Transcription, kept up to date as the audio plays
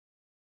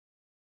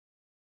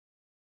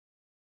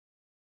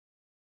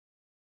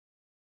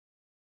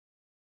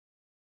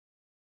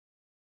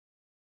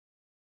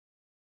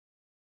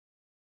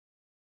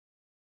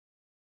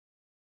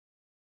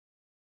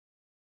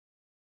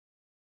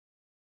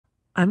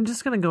I'm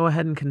just going to go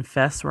ahead and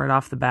confess right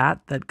off the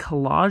bat that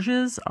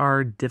collages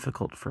are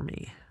difficult for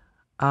me.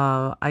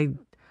 Uh, I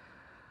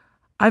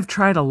I've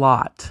tried a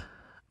lot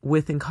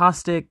with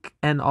encaustic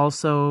and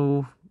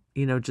also,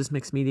 just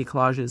mixed media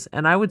collages,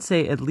 and I would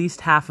say at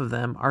least half of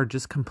them are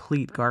just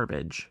complete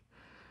garbage.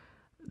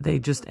 They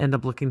just end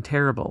up looking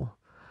terrible.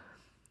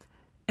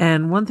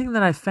 And one thing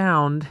that I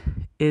found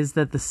is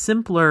that the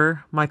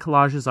simpler my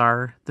collages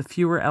are, the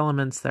fewer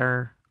elements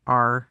there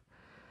are,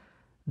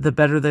 the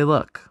better they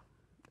look.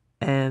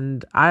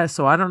 And I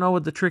don't know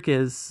what the trick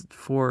is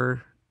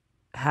for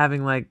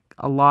having like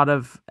a lot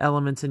of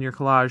elements in your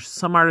collage.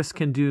 Some artists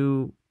can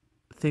do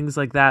things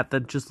like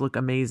that just look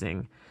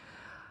amazing.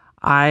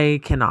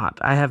 I cannot.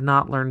 I have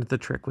not learned the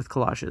trick with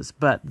collages,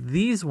 but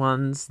these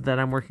ones that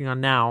I'm working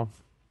on now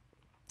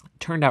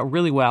turned out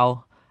really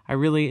well. I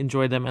really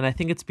enjoyed them, and I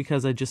think it's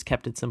because I just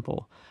kept it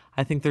simple.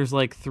 I think there's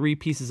like 3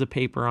 pieces of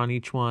paper on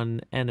each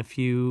one and a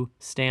few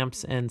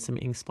stamps and some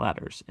ink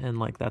splatters, and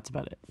like that's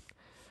about it.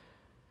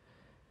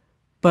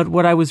 But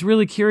what I was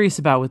really curious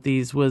about with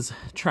these was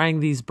trying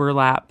these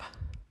burlap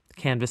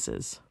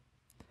canvases.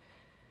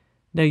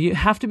 Now, you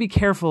have to be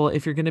careful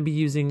if you're going to be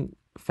using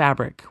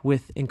fabric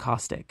with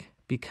encaustic,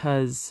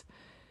 because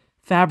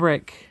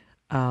fabric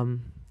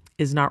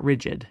is not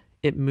rigid.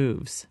 It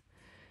moves.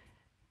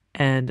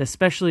 And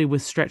especially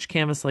with stretch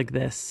canvas like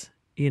this,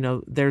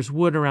 there's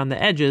wood around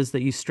the edges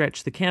that you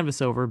stretch the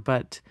canvas over,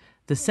 but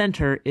the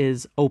center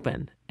is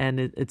open and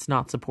it's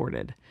not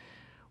supported,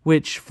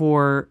 which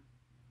for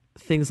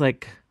things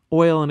like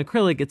oil and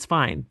acrylic, it's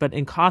fine, but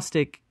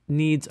encaustic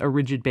needs a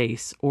rigid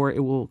base or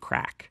it will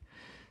crack.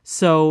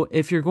 So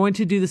if you're going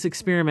to do this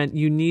experiment,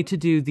 you need to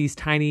do these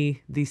tiny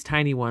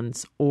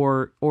ones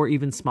or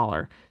even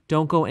smaller.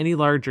 Don't go any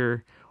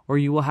larger or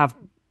you will have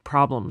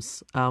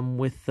problems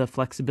with the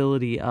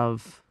flexibility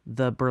of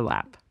the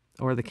burlap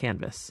or the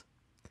canvas.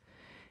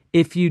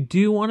 If you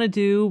do want to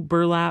do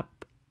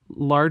burlap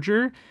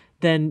larger,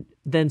 then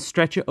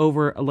stretch it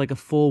over like a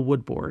full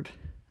wood board.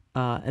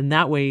 And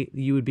that way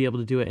you would be able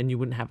to do it and you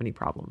wouldn't have any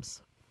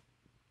problems.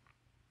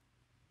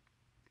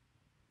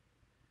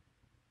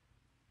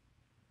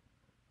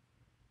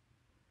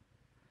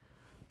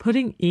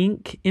 Putting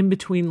ink in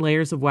between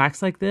layers of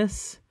wax like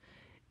this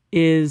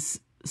is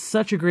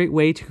such a great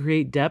way to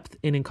create depth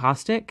in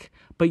encaustic,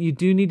 but you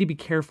do need to be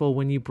careful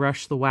when you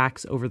brush the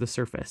wax over the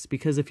surface,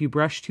 because if you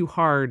brush too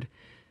hard,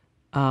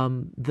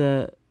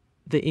 the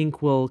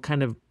ink will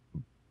kind of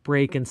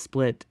break and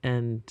split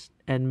and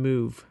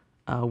move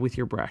with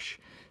your brush.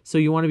 So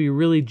you want to be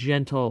really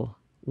gentle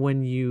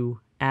when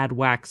you add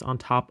wax on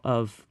top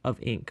of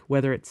ink,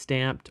 whether it's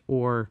stamped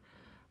or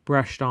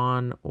brushed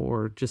on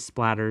or just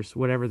splatters,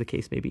 whatever the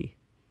case may be.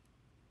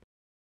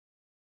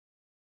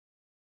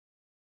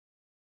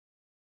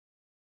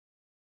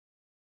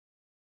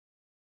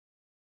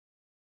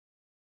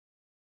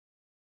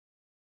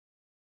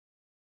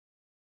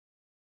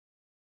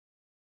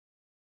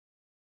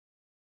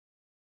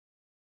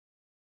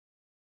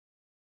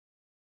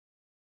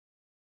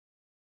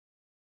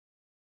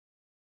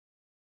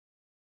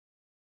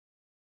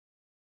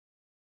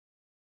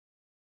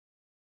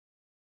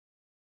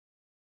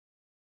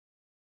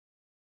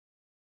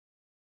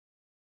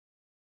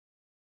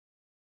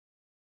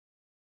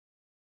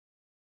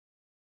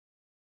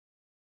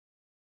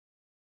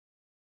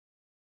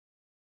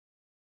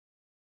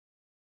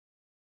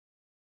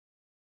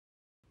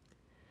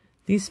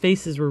 These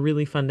faces were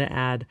really fun to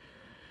add.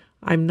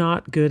 I'm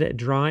not good at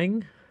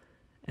drawing,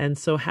 and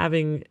so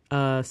having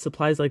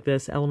supplies like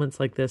this, elements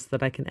like this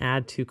that I can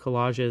add to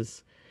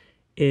collages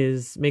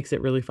makes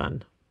it really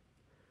fun.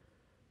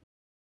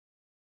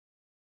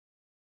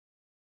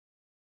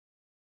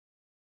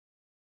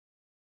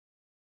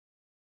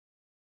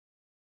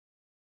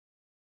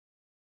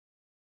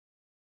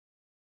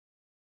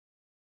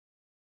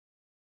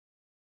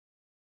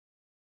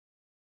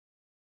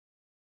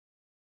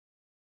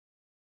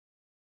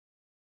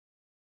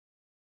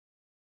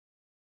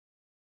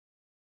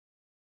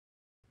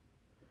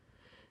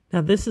 Now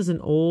this is an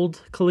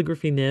old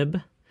calligraphy nib,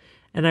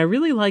 and I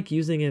really like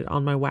using it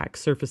on my wax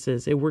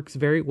surfaces. It works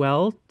very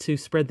well to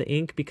spread the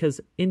ink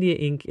because India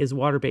ink is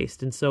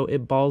water-based, and so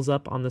it balls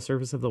up on the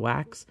surface of the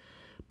wax.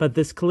 But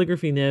this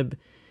calligraphy nib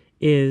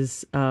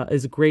is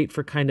great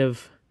for kind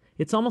of,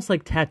 it's almost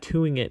like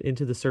tattooing it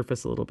into the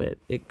surface a little bit.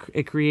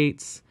 It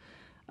creates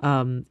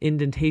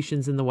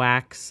indentations in the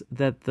wax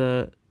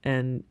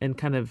and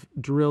kind of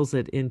drills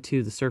it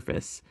into the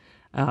surface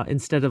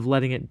instead of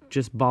letting it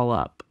just ball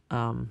up.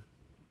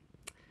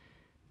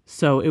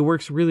 So it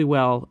works really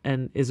well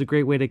and is a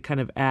great way to kind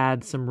of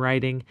add some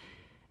writing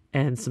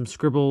and some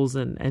scribbles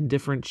and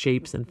different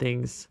shapes and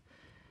things.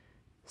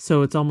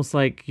 So it's almost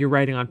like you're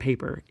writing on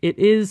paper. It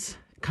is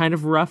kind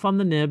of rough on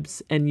the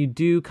nibs, and you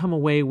do come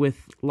away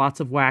with lots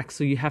of wax,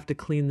 so you have to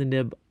clean the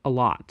nib a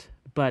lot.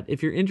 But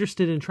if you're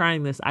interested in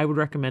trying this, I would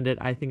recommend it.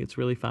 I think it's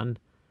really fun.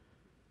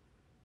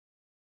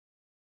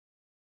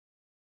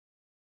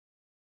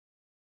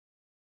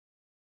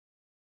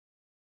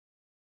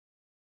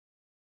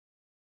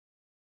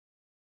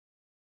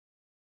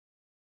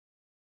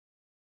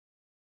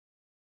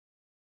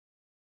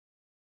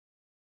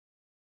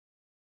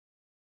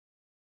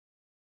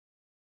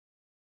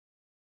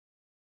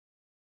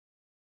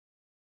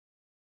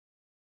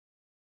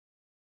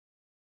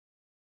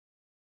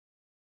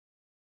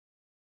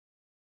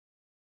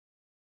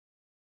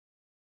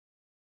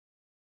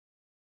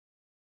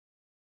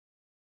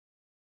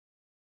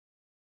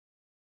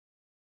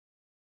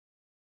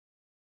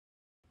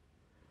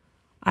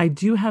 I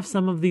do have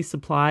some of these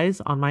supplies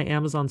on my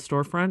Amazon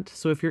storefront.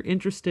 So if you're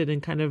interested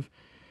in kind of,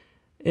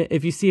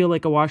 if you see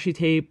like a washi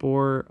tape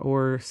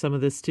or some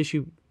of this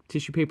tissue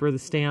paper, the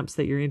stamps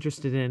that you're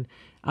interested in,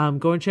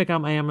 go and check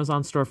out my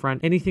Amazon storefront.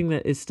 Anything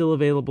that is still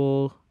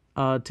available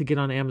to get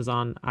on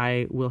Amazon,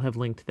 I will have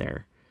linked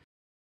there.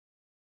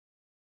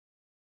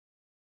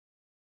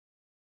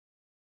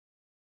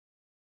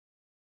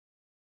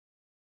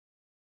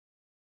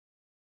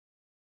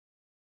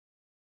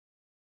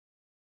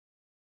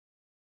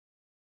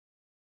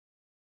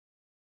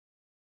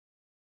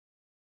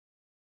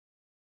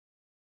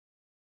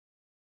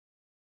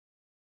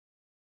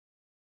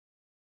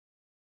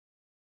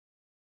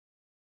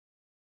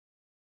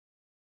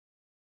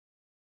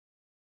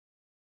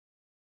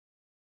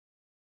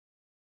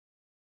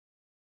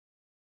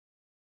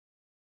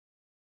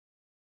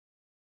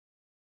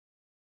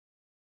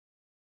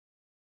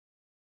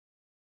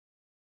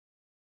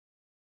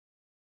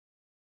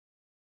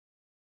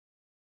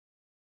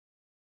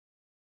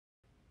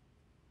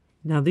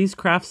 Now these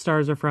craft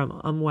stars are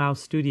from Wow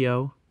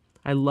Studio.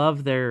 I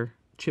love their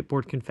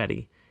chipboard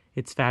confetti.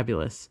 It's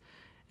fabulous.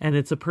 And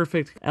it's a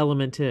perfect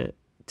element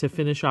to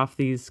finish off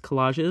these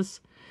collages.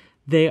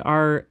 They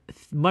are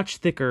much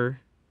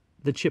thicker,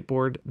 the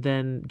chipboard,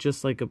 than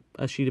just like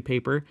a sheet of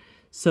paper.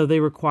 So they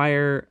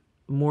require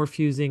more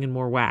fusing and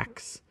more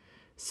wax.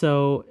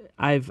 So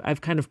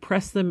I've kind of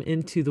pressed them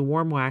into the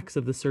warm wax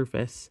of the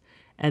surface,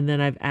 and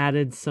then I've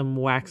added some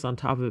wax on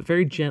top of it,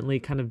 very gently,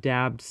 kind of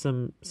dabbed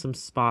some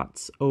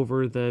spots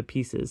over the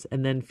pieces,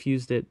 and then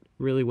fused it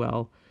really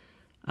well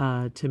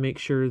to make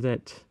sure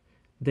that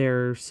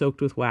they're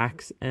soaked with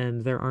wax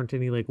and there aren't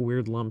any like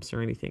weird lumps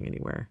or anything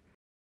anywhere.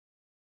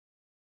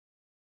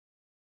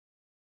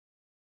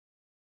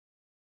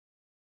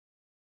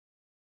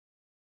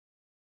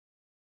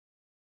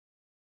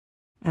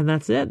 And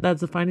that's it.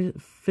 That's the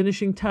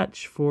finishing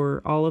touch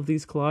for all of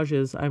these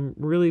collages. I'm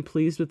really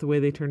pleased with the way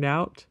they turned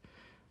out.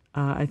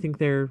 I think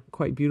they're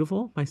quite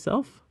beautiful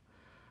myself.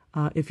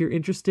 If you're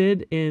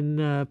interested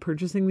in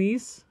purchasing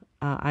these,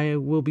 I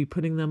will be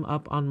putting them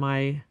up on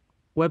my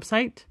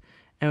website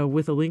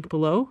with a link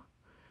below.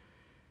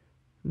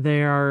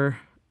 They are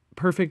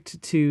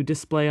perfect to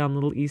display on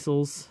little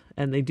easels,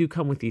 and they do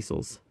come with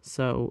easels.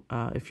 So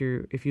if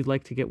you'd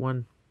like to get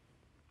one,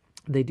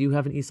 they do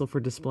have an easel for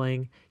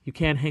displaying. You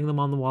can hang them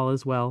on the wall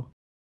as well.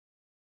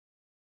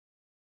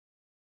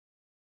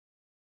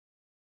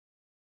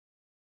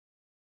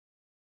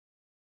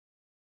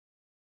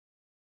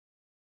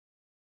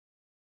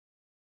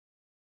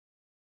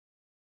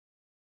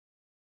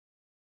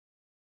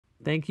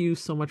 Thank you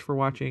so much for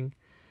watching.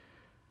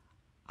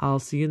 I'll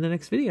see you in the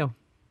next video.